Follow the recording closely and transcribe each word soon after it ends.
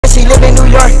New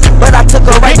York, but I took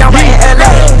her right down right in LA.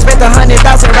 Spent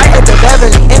 100,000 right at the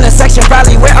Beverly. In a section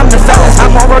probably where I'm the fellas.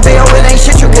 I'm on Rodeo, it ain't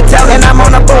shit you could tell. And I'm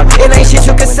on a boat, it ain't shit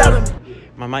you could sell.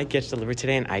 My mic gets delivered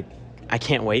today, and I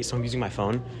can't wait, so I'm using my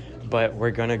phone. But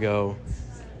we're gonna go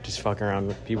just fuck around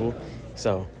with people.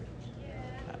 So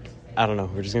I don't know.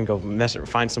 We're just gonna go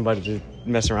find somebody to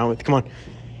mess around with. Come on.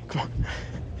 Come on.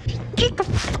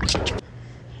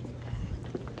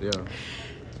 Yeah.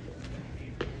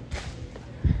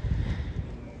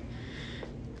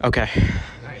 Okay.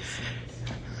 Nice.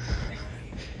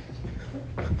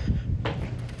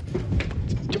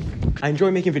 I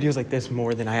enjoy making videos like this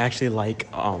more than I actually like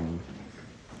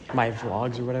my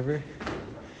vlogs or whatever.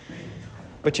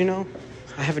 But you know,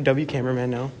 I have a W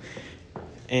cameraman now,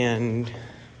 and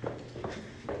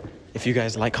if you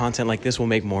guys like content like this, we'll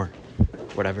make more.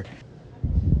 Whatever.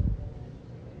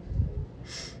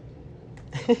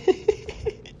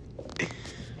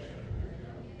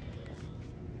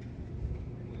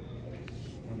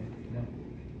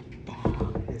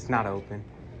 It's not open.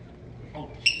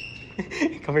 Oh.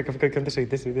 Come here, come this way,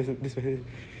 this way.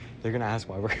 They're gonna ask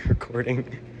why we're recording.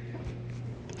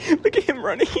 Look at him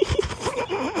running.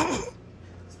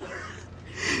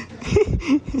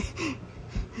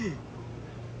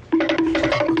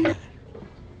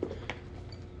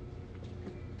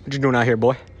 What you doing out here,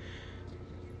 boy?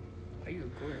 Are you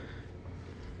recording?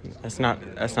 That's not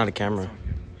a camera.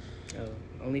 Oh,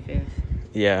 OnlyFans?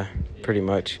 Yeah, pretty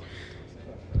much.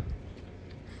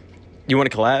 You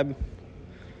want to collab?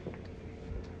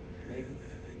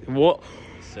 What?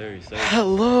 Sorry.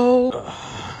 Hello.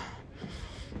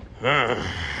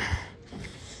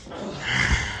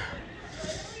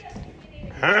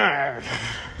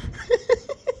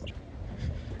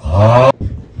 Oh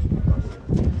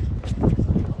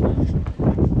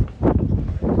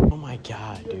my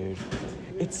god, dude.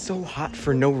 It's so hot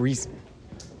for no reason.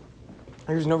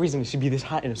 There's no reason it should be this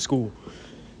hot in a school.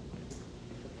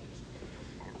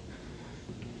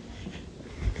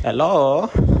 Hello?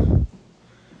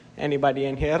 Anybody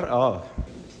in here? Oh.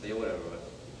 Yeah, whatever.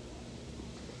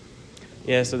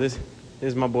 Yeah, so this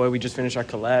is my boy. We just finished our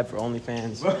collab for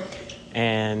OnlyFans.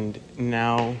 And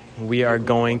now we are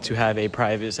going to have a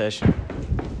private session.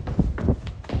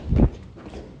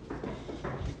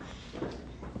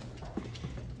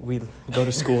 We go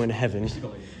to school in heaven.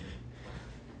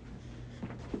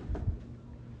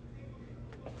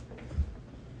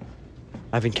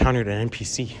 I've encountered an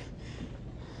NPC.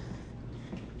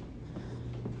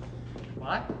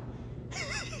 What?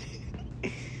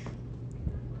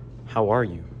 How are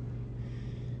you?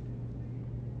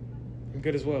 I'm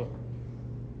good as well.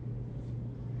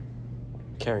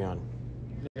 Carry on.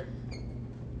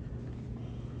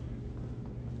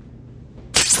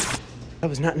 That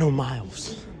was not no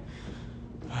Miles.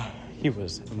 He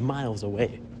was miles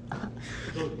away.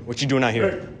 What you doing out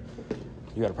here?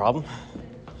 You got a problem?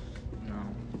 No.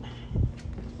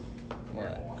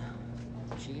 What?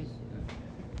 What you guys doing?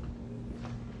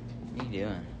 What are you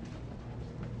doing?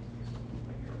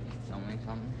 Filming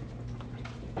something?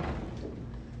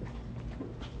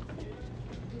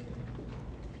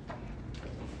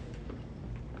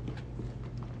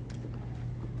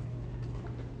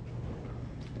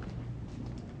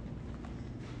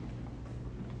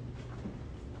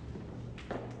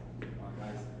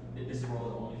 This is where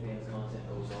all the OnlyFans content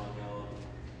goes on, y'all.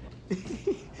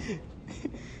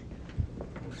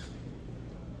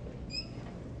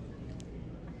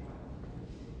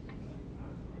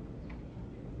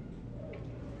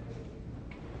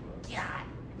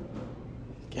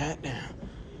 God damn.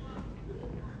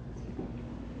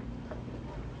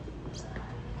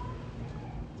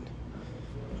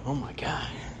 Oh my God.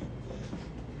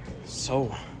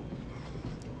 So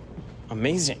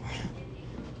amazing.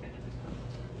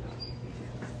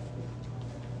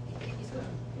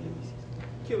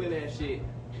 Killing that shit.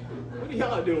 What are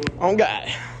y'all doing? Oh God.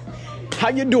 How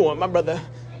you doing, my brother?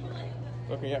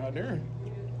 Fucking y'all doing?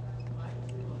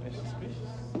 That's suspicious.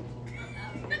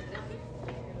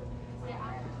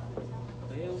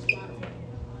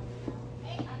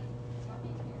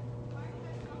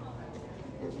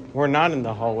 We're not in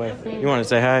the hallway. You want to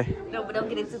say hi? No, but don't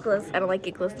get it too close. I don't like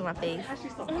it close to my face.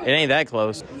 It ain't that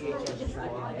close.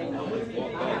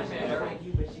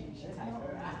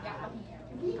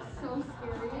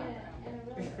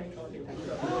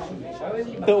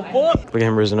 The fuck? Look at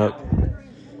him risen up.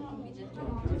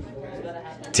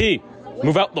 T,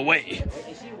 move out the way.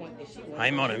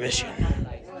 I'm on a mission.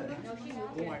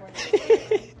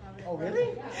 Oh,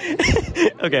 really?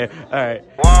 Okay, alright.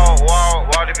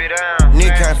 Whoa, to be down.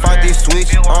 Nick can't fight this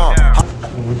switch.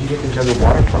 Where'd you get the jug of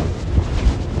water from?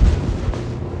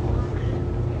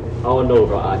 Oh no,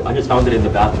 bro. I just found it in the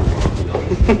bathroom.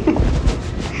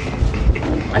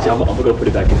 Actually, I'm gonna go put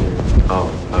it back in there. Oh,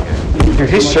 okay. Dude,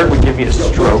 his shirt would give me a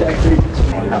stroke.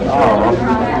 Oh.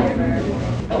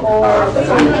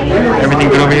 Everything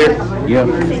good over here? Yeah.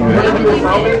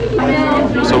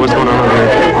 So what's going on over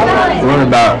here? What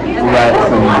about rats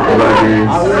and burgers?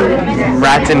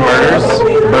 Rats and murders?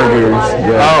 Burgers,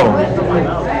 yeah. Oh.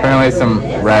 Apparently some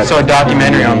rats. So a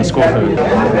documentary on the school food.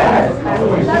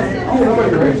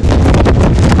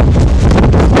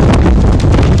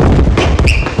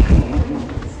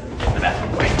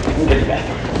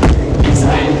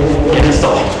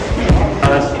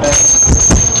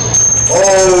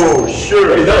 Oh,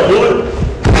 sure. Is that a bullet?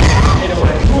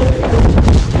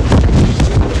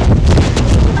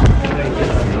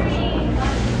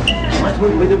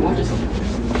 Wait, watch this.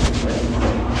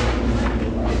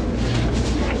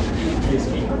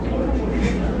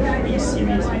 Are you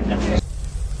serious right now?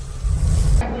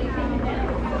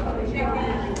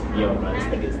 Yo, man, this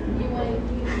thing is.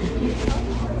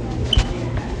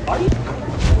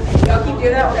 Y'all keep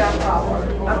doing that, we're gonna have a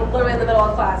problem. I'm literally in the middle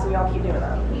of class and y'all keep doing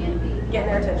that. Getting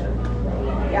their attention.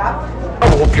 Yeah?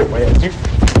 I'll whoop your way.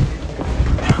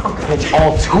 I'll catch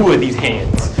all two of these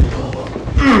hands.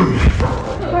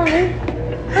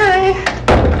 Hi.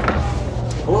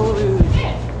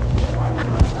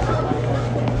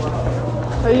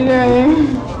 How you doing?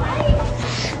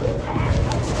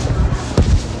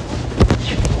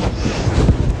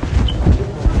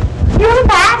 You have a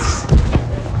pass?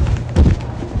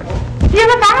 You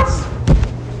have a pass?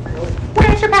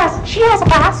 Where's your pass? She has a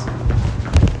pass.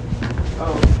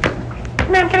 Oh.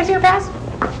 Ma'am, can I see your pass?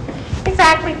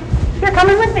 Exactly. You're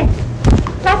coming with me.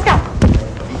 Let's go.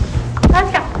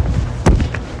 Let's go.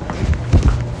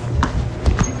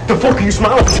 The fuck are you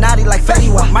smiling? Naughty like Fetty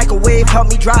Wap. Microwave help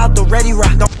me dry out the ready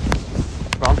rock.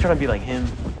 Bro, I'm trying to be like him.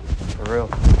 For real.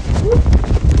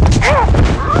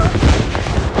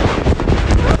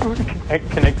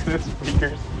 Connect to the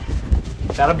speakers.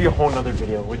 That'll be a whole nother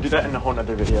video. We'll do that in a whole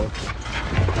nother video.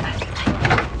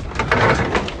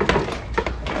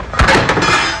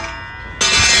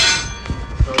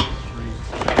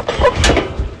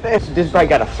 This guy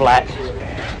got a flat.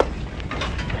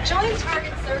 Join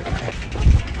target circle.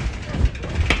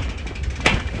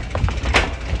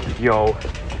 Yo.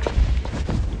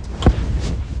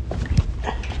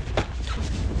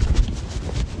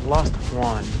 Lost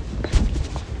Juan.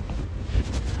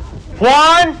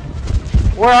 Juan!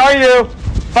 Where are you?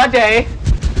 Buddy!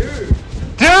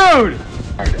 Dude!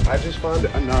 I just found a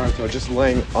Naruto just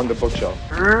laying on the bookshelf.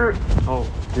 Oh,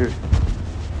 dude.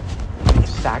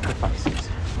 Sacrifices.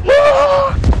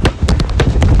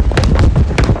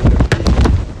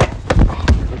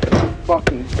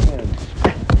 Fucking hand.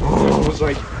 I was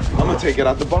like, I'm gonna take it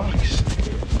out the box.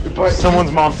 But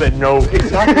someone's mom said no.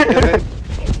 Exactly. And then,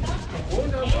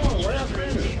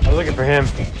 I was looking for him.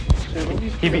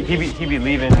 He be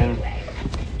leaving, and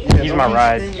he's my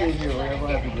ride.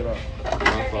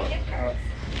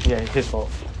 Yeah, it's his fault.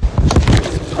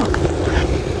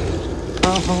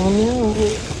 Oh no.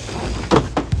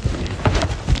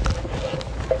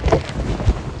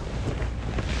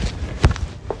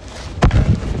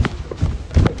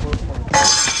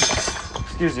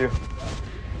 Excuse you.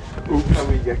 oops, how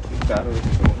we get kicked out of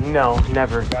the No,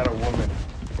 never. Got a woman.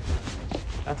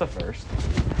 That's a first.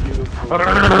 Beautiful.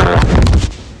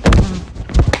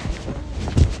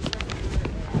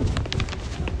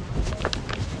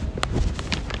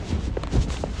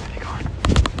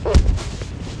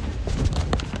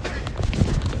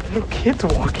 Little kids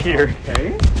walk here.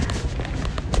 Okay.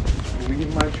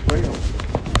 Leave my trail.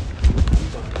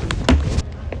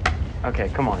 Okay,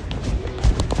 come on.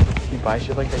 You buy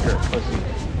shit like that, you're a pussy.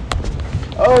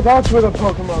 Oh, that's where the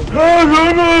Pokemon go.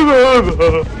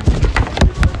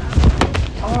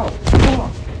 Oh,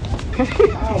 fuck.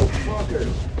 Oh, fucker.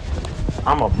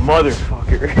 I'm a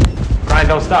motherfucker. Grind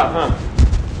don't stop, huh?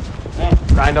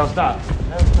 Grind don't stop.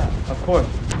 Of course.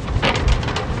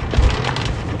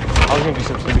 I was gonna do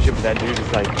some stupid shit with that dude.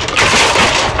 It's like,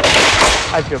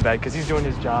 I feel bad because he's doing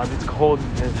his job. It's cold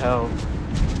as hell.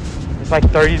 It's like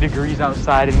 30 degrees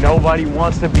outside and nobody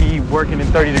wants to be working in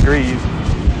 30 degrees.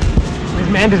 This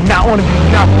man does not want to do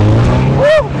nothing.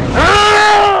 Woo!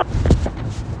 Ah!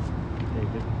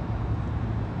 David.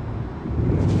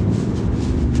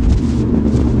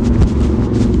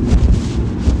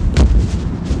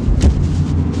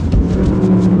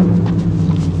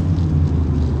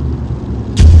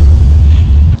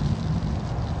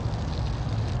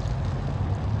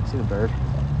 See the bird?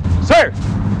 Sir!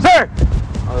 Sir!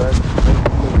 Oh, that's...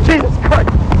 Jesus Christ!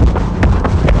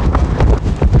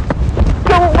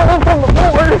 Don't run from the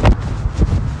board!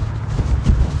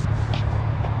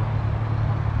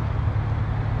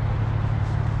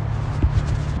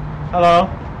 Hello?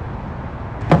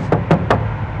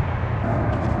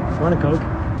 Want a Coke?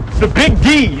 The Big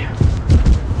D!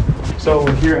 So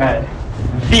we're here at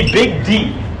the Big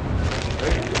D.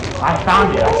 I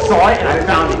found it. I saw it and I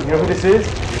found it. You know who this is?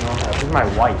 This is my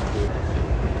wife, dude.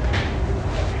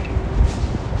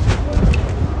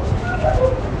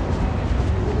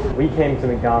 We came to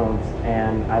McDonald's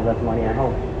and I left money at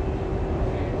home.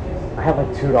 I have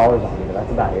like $2 on me, but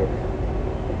that's about it.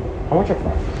 How much are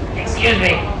fries? Excuse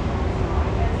me.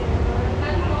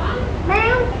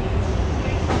 Ma'am?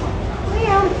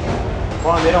 Ma'am?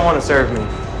 Well, they don't want to serve me.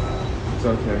 It's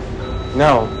okay.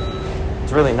 No,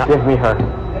 it's really not. Give me her.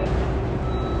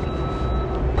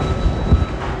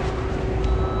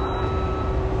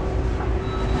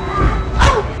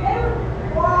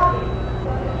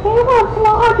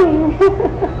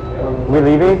 We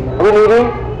leaving? Are we leaving?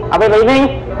 Are we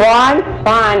leaving? Fine?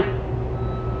 Fine.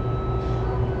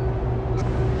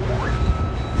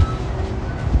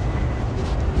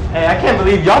 Hey, I can't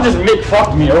believe y'all just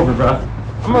fucked me over, bro.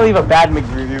 I'm gonna leave a bad Mc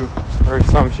review or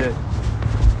some shit.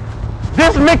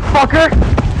 This McFucker!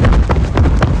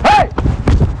 Hey!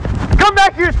 Come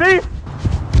back here, thief!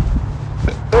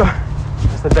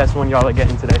 That's the best one y'all are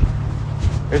getting today.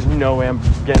 There's no way I'm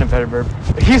getting a better burp.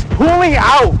 He's pulling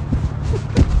out!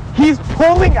 He's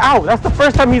pulling out! That's the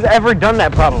first time he's ever done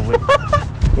that, probably.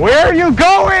 Where are you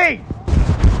going?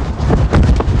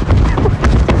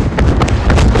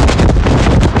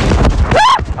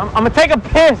 I'm gonna take a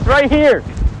piss right here.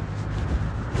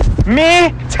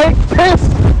 Me take piss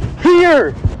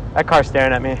here. That car's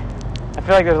staring at me. I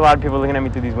feel like there's a lot of people looking at me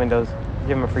through these windows.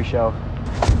 Give him a free show.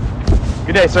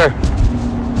 Good day, sir.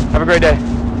 Have a great day.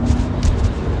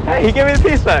 Hey, he gave me the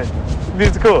peace sign.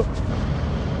 Dude's cool.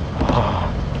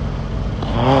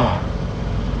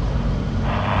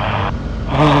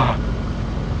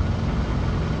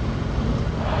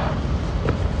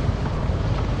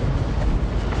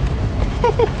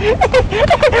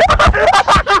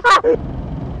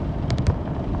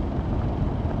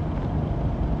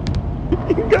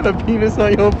 You got a penis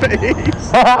on your face.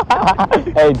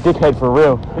 Hey, dickhead, for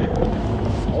real.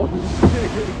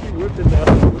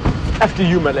 After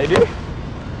you, my lady.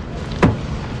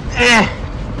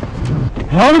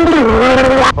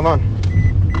 Hold on.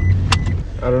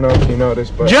 I don't know if you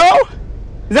noticed, but... Joe?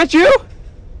 Is that you?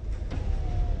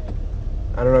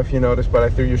 I don't know if you noticed, but I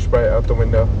threw your Sprite out the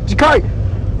window. Jakari!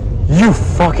 You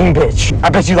fucking bitch. I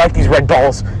bet you like these red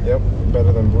balls. Yep,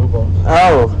 better than blue balls.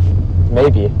 Oh,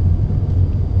 maybe.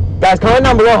 Guys, comment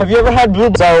down below. Have you ever had blue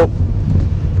balls? So,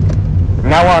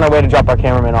 now we're on our way to drop our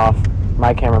cameraman off.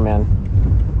 My cameraman.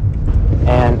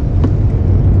 And,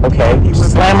 okay,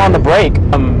 slam on the brake.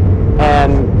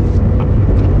 And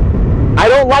I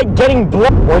don't like getting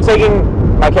blood. We're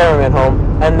taking my cameraman home,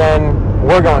 and then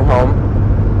we're going home,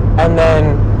 and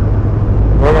then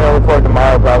we're gonna record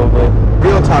tomorrow probably.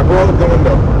 Real talk, roll up the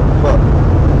window. Look.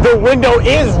 The window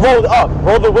is rolled up.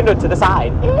 Roll the window to the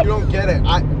side. You don't get it.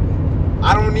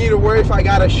 I don't need to worry if I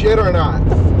got a shit or not.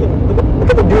 Look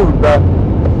at the dude, bro.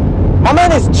 My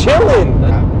man is chilling.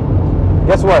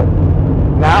 Guess what?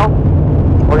 Now,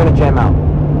 we're gonna jam out.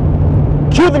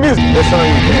 Cue the music. There's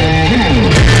something you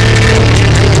can.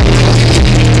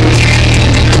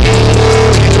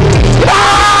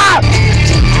 Ah!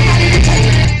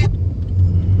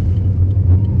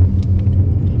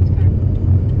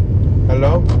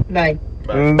 Hello? Bye.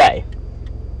 Bye.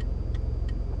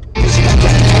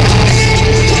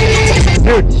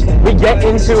 Dude, we get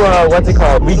into, what's it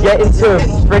called? We get into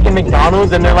freaking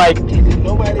McDonald's and they're like,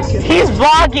 he's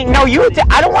vlogging. No,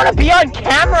 I don't want to be on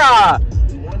camera.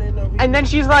 And then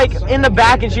she's like in the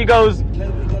back and she goes,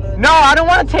 no, I don't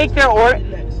want to take their order.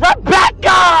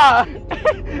 Rebecca!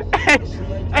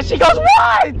 And she goes,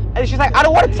 what? And she's like, I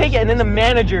don't want to take it. And then the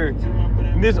manager,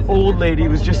 this old lady,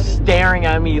 was just staring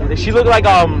at me. She looked like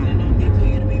a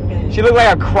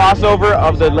crossover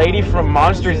of the lady from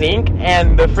Monsters Inc.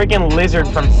 and the freaking lizard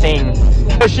from Sing.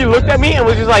 So she looked at me and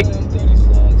was just like,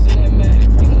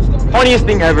 funniest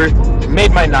thing ever.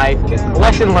 Made my night.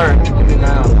 Lesson learned.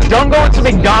 Don't go into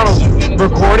McDonald's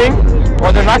recording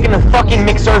or they're not gonna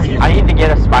fucking serve you. I need to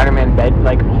get a Spider-Man bed,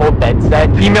 like whole bed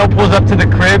set. Female pulls up to the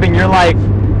crib and you're like,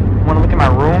 wanna look at my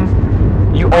room?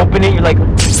 You open it, you're like,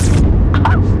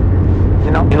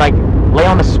 you know? You like, lay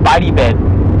on the Spidey bed.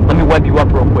 Let me wipe you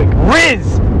up real quick.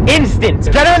 Riz! Instant!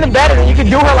 Get her in the bed and you can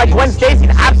do her like Gwen Stacy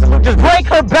and absolutely just break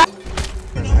her back.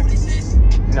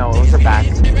 No, it was her back.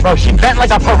 Bro, she bent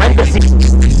like a parenthesis.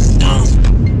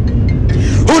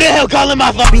 Who the hell calling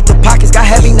my phone? Beat the pockets, got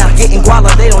heavy, not getting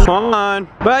guala, they don't. Come on,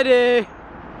 buddy.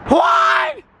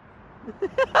 What?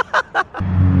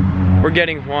 We're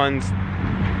getting Juan's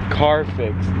car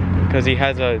fixed because he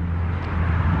has a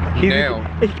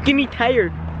It's getting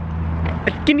tired.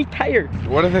 It's getting tired.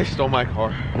 What if they stole my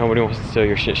car? Nobody wants to steal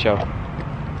your shit show.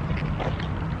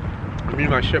 You mean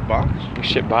my shit box? Your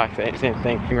shit box, same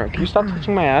thing. Can you stop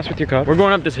touching my ass with your cup? We're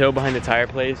going up this hill behind the tire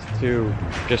place to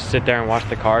just sit there and watch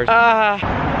the cars. I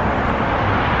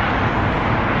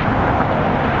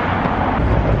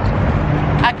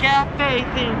got faith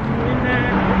in you.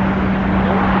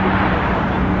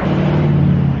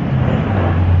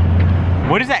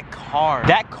 What is that car?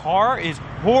 That car is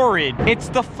horrid. It's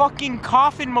the fucking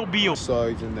coffin mobile.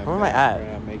 Slugs in that. Where am I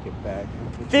at? Make it back.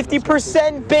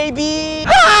 50%, baby!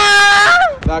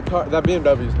 That car, that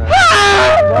BMW's nice.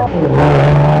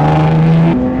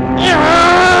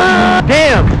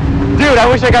 Damn! Dude, I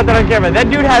wish I got that on camera. That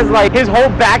dude has like, his whole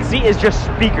back seat is just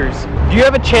speakers. Do you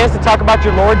have a chance to talk about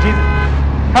your Lord Jesus?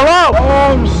 Hello!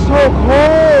 Oh, I'm so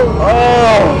cold!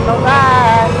 Oh! So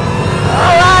bad!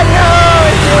 Oh, I know!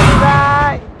 It's really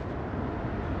bad!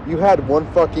 You had one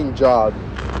fucking job.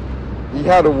 You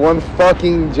had one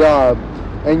fucking job.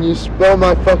 And you spell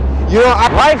my fuck. You know,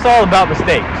 life's all about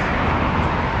mistakes.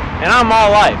 And I'm all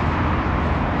life.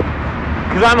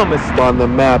 Cause I'm a mistake. On the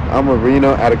map, I'm a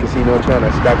Reno at a casino trying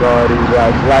to stack all these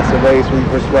guys. Last away, sweet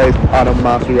first place, autumn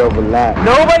mafia overlap.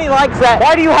 Nobody likes that.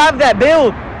 Why do you have that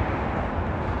build?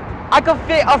 I could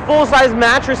fit a full-size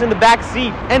mattress in the back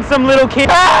seat and some little kid.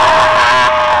 I'm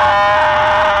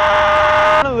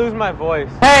gonna lose my voice.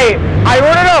 Hey, I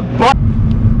ordered a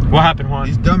What happened, Juan?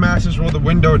 These dumbasses roll the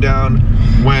window down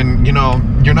when, you know,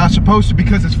 you're not supposed to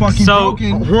because it's fucking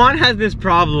broken. Juan has this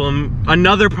problem,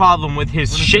 another problem with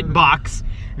his shit box,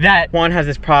 that Juan has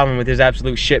this problem with his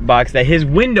absolute shit box, that his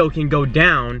window can go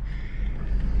down,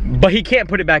 but he can't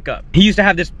put it back up. He used to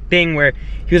have this thing where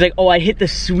he was like, oh, I hit the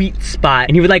sweet spot,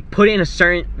 and he would like put it in a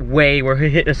certain way where he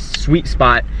hit a sweet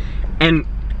spot, and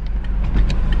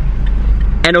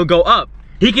it'll go up.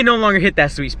 He can no longer hit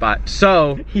that sweet spot,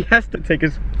 so he has to take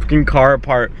his fucking car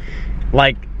apart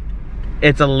like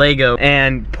it's a Lego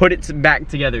and put it back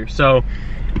together. So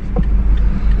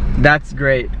that's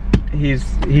great. He's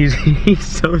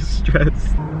so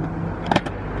stressed.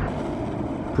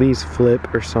 Please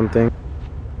flip or something.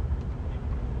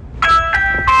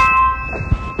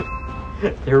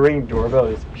 Your Ring doorbell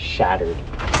is shattered.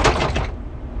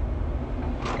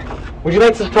 Would you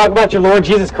like to talk about your Lord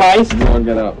Jesus Christ? Come on,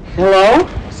 get out. Hello?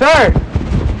 Sir!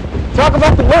 Talk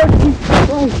about the Lord Jesus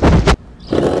Christ!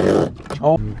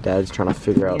 Oh, Dad's trying to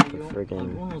figure out the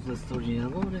friggin'...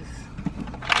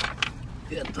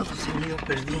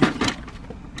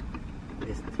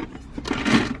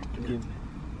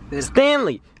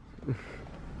 Stanley!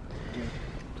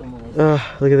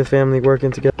 Look at the family working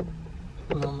together.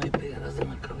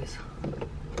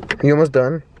 You almost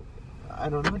done? I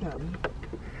don't know, Daddy.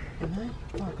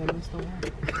 Fuck, I missed the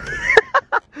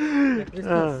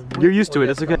one. You're used to it,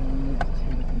 it's okay.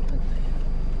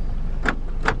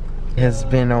 It has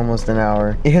been almost an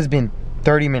hour. It has been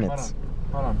 30 minutes.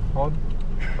 Hold on.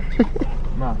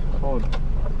 Nah, hold.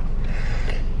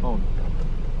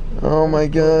 Oh my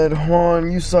god,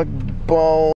 Juan, you suck balls.